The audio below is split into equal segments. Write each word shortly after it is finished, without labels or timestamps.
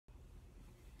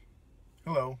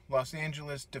Hello, Los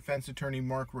Angeles defense attorney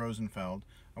Mark Rosenfeld.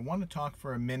 I want to talk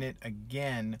for a minute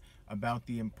again about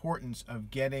the importance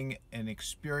of getting an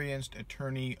experienced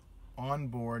attorney on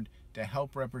board to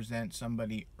help represent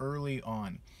somebody early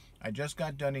on. I just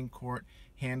got done in court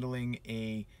handling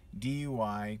a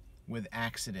DUI with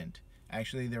accident.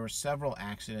 Actually, there were several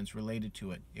accidents related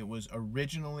to it. It was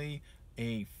originally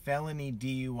a felony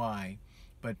DUI,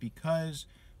 but because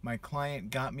my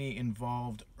client got me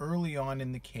involved early on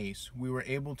in the case, we were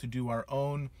able to do our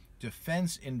own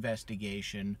defense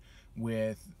investigation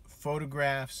with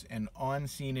photographs and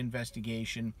on-scene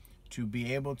investigation to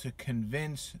be able to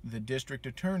convince the district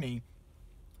attorney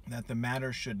that the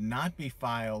matter should not be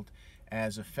filed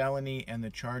as a felony and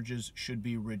the charges should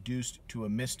be reduced to a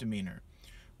misdemeanor.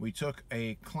 We took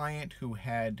a client who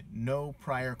had no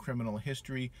prior criminal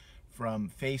history from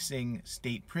facing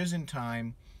state prison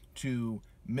time to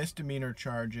misdemeanor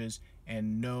charges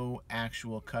and no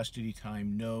actual custody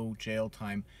time, no jail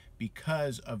time,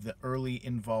 because of the early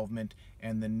involvement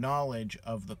and the knowledge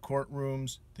of the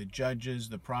courtrooms, the judges,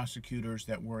 the prosecutors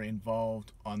that were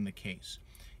involved on the case.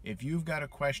 If you've got a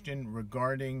question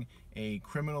regarding a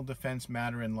criminal defense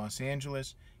matter in Los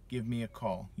Angeles, give me a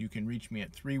call. You can reach me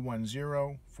at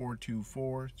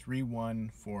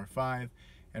 310-424-3145.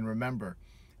 And remember,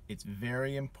 it's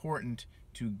very important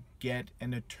to get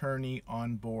an attorney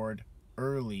on board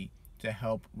early to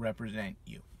help represent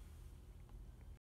you.